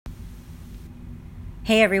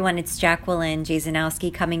Hey everyone, it's Jacqueline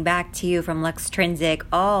Jazanowski coming back to you from Luxtrinsic,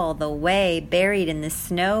 all the way buried in the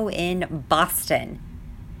snow in Boston.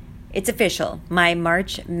 It's official. My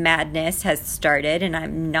March Madness has started, and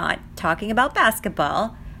I'm not talking about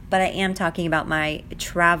basketball, but I am talking about my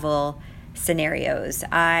travel scenarios.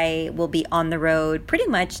 I will be on the road pretty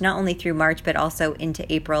much not only through March, but also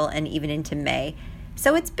into April and even into May.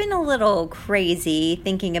 So it's been a little crazy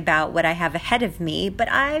thinking about what I have ahead of me, but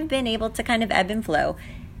I've been able to kind of ebb and flow,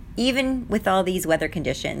 even with all these weather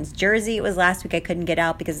conditions. Jersey, it was last week I couldn't get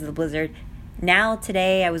out because of the blizzard. Now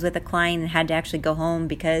today I was with a client and had to actually go home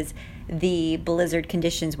because the blizzard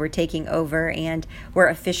conditions were taking over and we're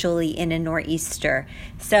officially in a nor'easter.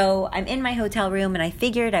 So I'm in my hotel room and I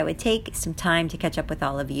figured I would take some time to catch up with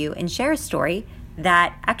all of you and share a story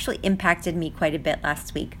that actually impacted me quite a bit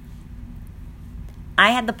last week.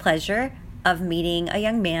 I had the pleasure of meeting a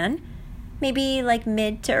young man, maybe like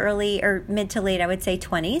mid to late, I would say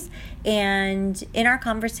 20s. And in our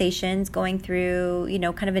conversations going through,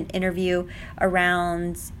 kind of an interview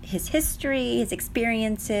around his history, his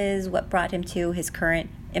experiences, what brought him to his current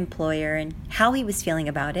employer and how he was feeling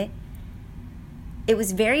about it, it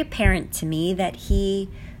was very apparent to me that he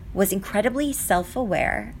was incredibly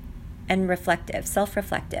self-aware and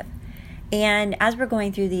self-reflective. And as we're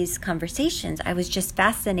going through these conversations, I was just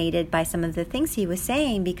fascinated by some of the things he was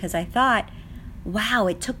saying because I thought, wow,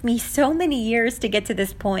 it took me so many years to get to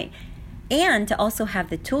this point and to also have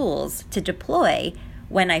the tools to deploy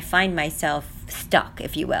when I find myself stuck,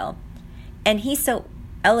 if you will. And he so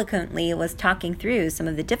eloquently was talking through some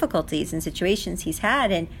of the difficulties and situations he's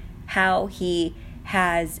had and how he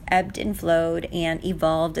has ebbed and flowed and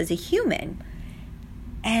evolved as a human.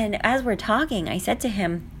 And as we're talking, I said to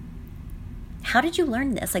him, how did you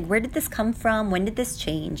learn this? Like, where did this come from? When did this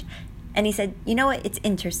change? And he said, you know what? It's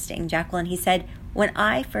interesting, Jacqueline. He said, when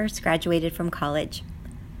I first graduated from college,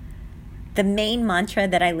 the main mantra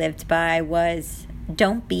that I lived by was,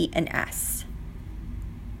 don't be an ass.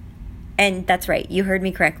 And that's right. You heard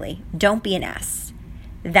me correctly. Don't be an ass.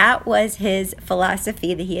 That was his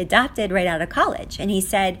philosophy that he adopted right out of college. And he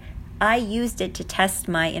said, I used it to test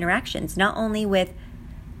my interactions, not only with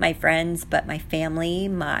my friends, but my family,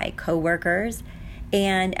 my coworkers.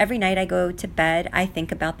 And every night I go to bed, I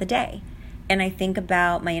think about the day and I think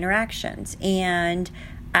about my interactions and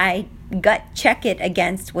I gut check it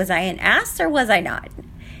against, was I an ass or was I not?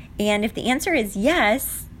 And if the answer is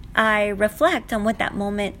yes, I reflect on what that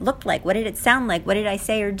moment looked like. What did it sound like? What did I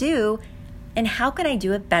say or do? And how can I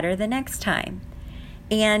do it better the next time?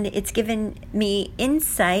 And it's given me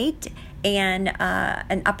insight and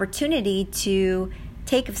an opportunity to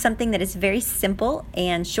take something that is very simple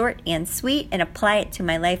and short and sweet and apply it to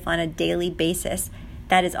my life on a daily basis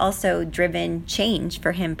that has also driven change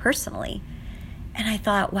for him personally. And I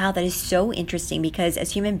thought, wow, that is so interesting because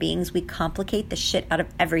as human beings, we complicate the shit out of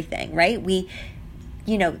everything, right? We,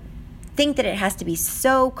 think that it has to be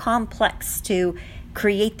so complex to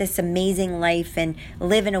create this amazing life and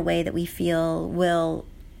live in a way that we feel will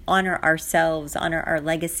honor ourselves, honor our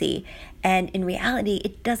legacy. And in reality,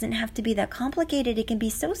 it doesn't have to be that complicated. It can be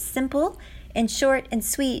so simple and short and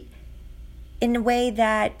sweet in a way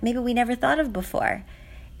that maybe we never thought of before.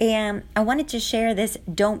 And I wanted to share this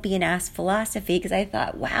don't be an ass philosophy because I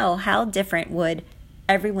thought, wow, how different would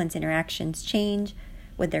everyone's interactions change?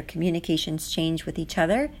 Would their communications change with each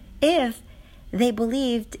other if they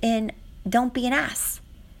believed in don't be an ass?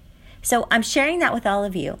 So I'm sharing that with all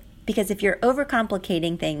of you. Because if you're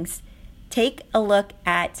overcomplicating things, take a look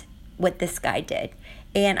at what this guy did.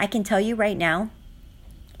 And I can tell you right now,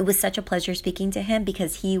 it was such a pleasure speaking to him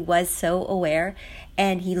because he was so aware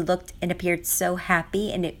and he looked and appeared so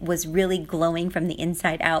happy and it was really glowing from the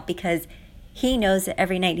inside out because he knows that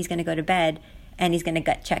every night he's going to go to bed and he's going to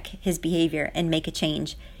gut check his behavior and make a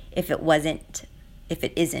change if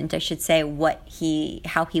it isn't, I should say,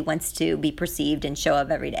 how he wants to be perceived and show up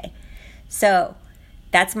every day. So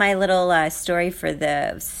that's my little story for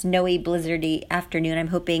the snowy, blizzardy afternoon. I'm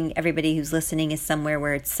hoping everybody who's listening is somewhere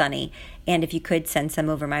where it's sunny. And if you could send some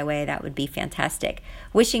over my way, that would be fantastic.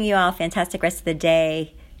 Wishing you all a fantastic rest of the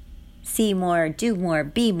day. See more, do more,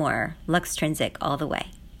 be more. Luxtrinsic all the way.